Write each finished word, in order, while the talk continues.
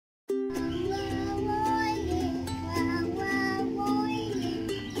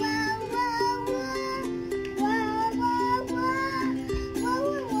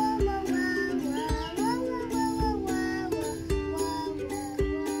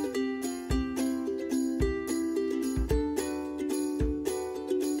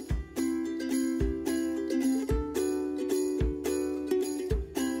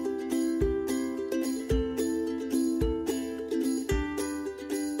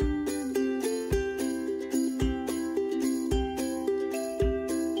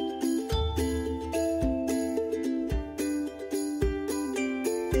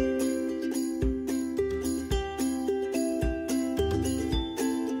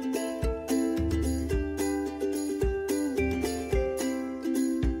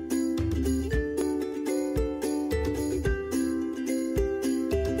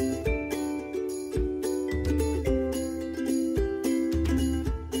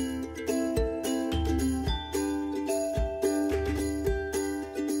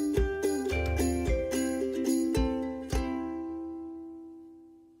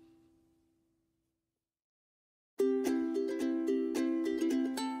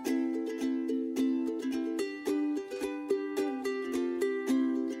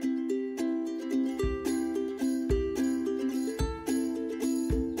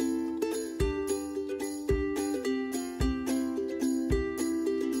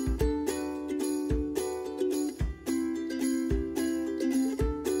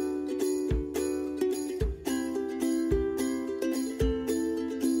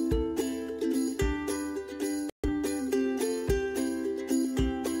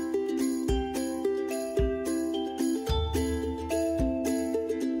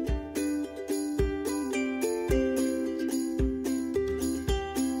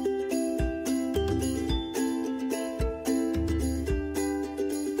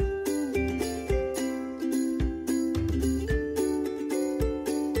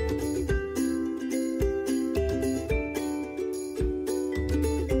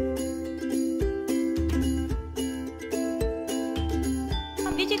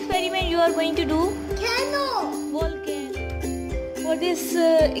Which experiment you are going to do? Volcano. For this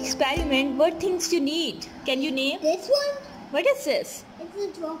experiment, what things you need? Can you name? This one? What is this? It's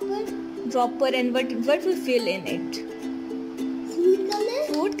a dropper. Dropper, and what will fill in it? Food color.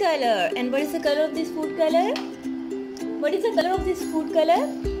 Food color. And what is the color of this food color? What is the color of this food color?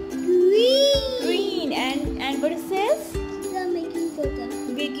 Green. Green. And what is this? The baking soda.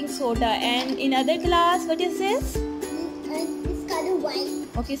 Baking soda. And in other class, what is this? It's color white.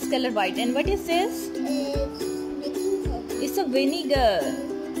 Okay, it's color white. And what is this? It's baking soda. It's a vinegar.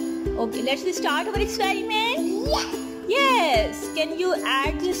 Okay, let's start our experiment. Yes. Yes. Can you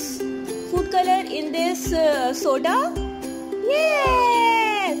add this food color in this soda?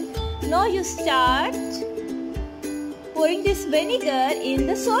 Yes. Now you start pouring this vinegar in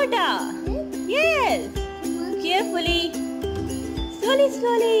the soda. Yes. Carefully.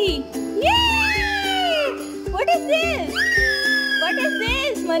 Slowly. Yay! What is this? What is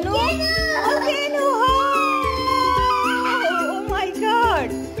this, Manu? Volcano. Oh my God.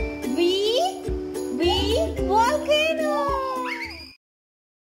 We volcano.